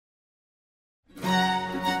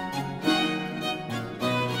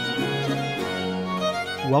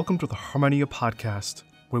Welcome to the Harmonia Podcast,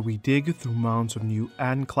 where we dig through mounds of new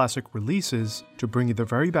and classic releases to bring you the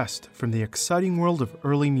very best from the exciting world of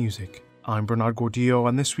early music. I'm Bernard Gordillo,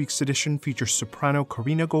 and this week's edition features soprano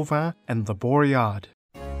Corinna Gauvin and La Boreade.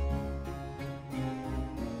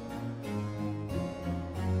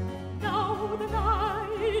 Now the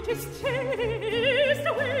night is chased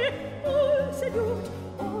away, all salute,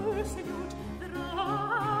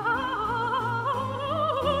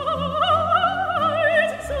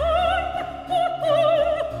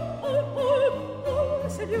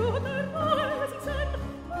 the rising sun.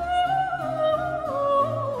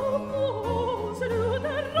 Oh, salute the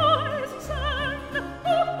rising sun.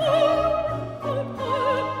 Oh,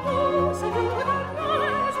 salute the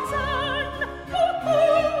rising sun.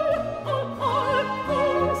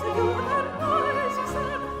 Oh, salute the rising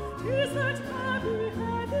sun. Tis that happy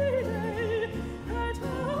day, that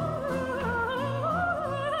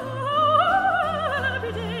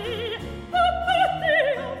happy day, the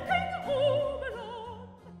birthday of King Oberon.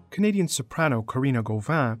 Canadian soprano Corinna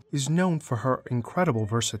Gauvin is known for her incredible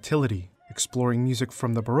versatility, exploring music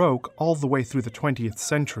from the Baroque all the way through the 20th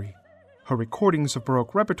century. Her recordings of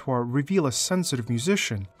Baroque repertoire reveal a sensitive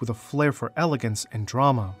musician with a flair for elegance and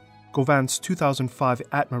drama. Gauvin's 2005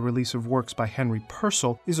 ATMA release of works by Henry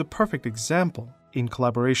Purcell is a perfect example. In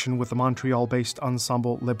collaboration with the Montreal-based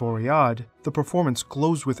ensemble La Boreade, the performance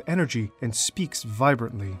glows with energy and speaks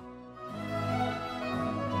vibrantly.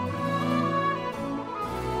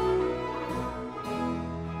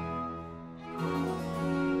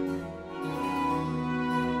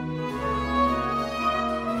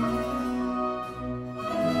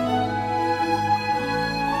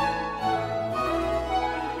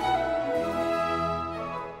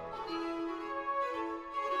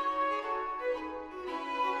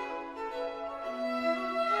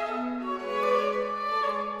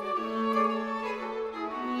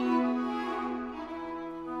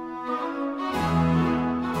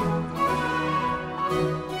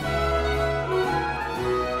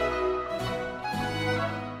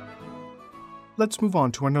 Let's move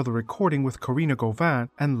on to another recording with Corinna Gauvin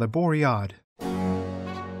and La Boreade.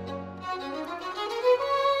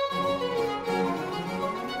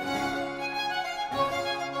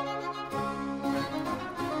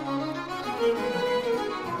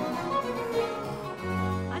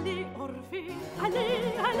 Allez, Orphée,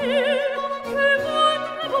 allez, que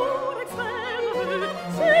votre amour extrême,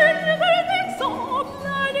 c'est le bel exemple,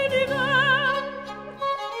 allez l'hiver.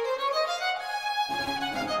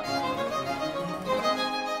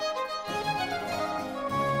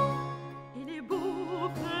 Il est beau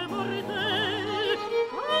que mortel,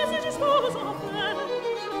 si j'expose en faire,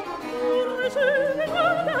 pour résumer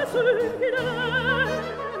à ce qu'il aime.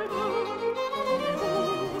 Il est beau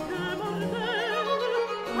que mortel,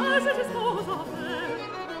 si j'expose en faire,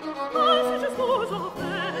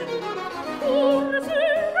 pour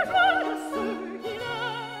résumer à ce qu'il aime.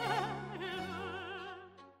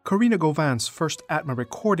 Corinna Gauvin's first ATMA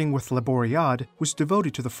recording with La Boreade was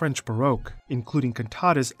devoted to the French Baroque, including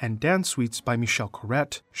cantatas and dance suites by Michel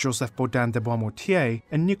Corrette, Joseph Bodin de Boismortier,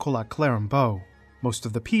 and Nicolas Clérambault. Most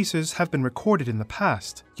of the pieces have been recorded in the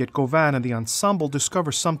past, yet Gauvin and the ensemble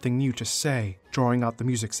discover something new to say, drawing out the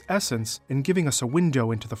music's essence and giving us a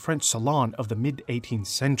window into the French salon of the mid-18th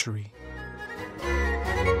century.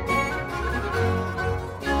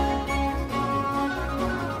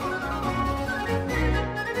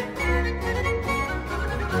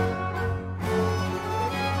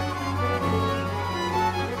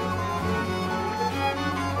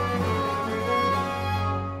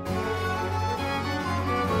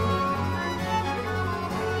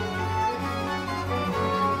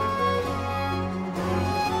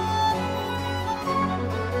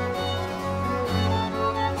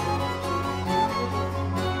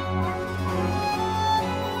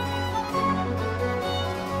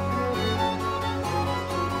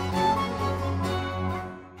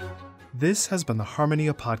 This has been the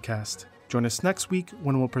Harmonia Podcast. Join us next week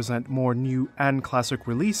when we'll present more new and classic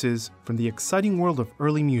releases from the exciting world of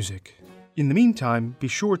early music. In the meantime, be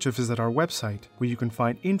sure to visit our website, where you can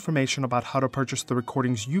find information about how to purchase the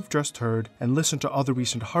recordings you've just heard and listen to other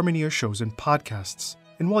recent Harmonia shows and podcasts.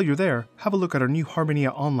 And while you're there, have a look at our new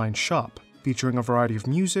Harmonia online shop, featuring a variety of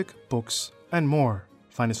music, books, and more.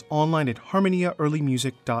 Find us online at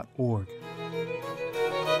harmoniaearlymusic.org.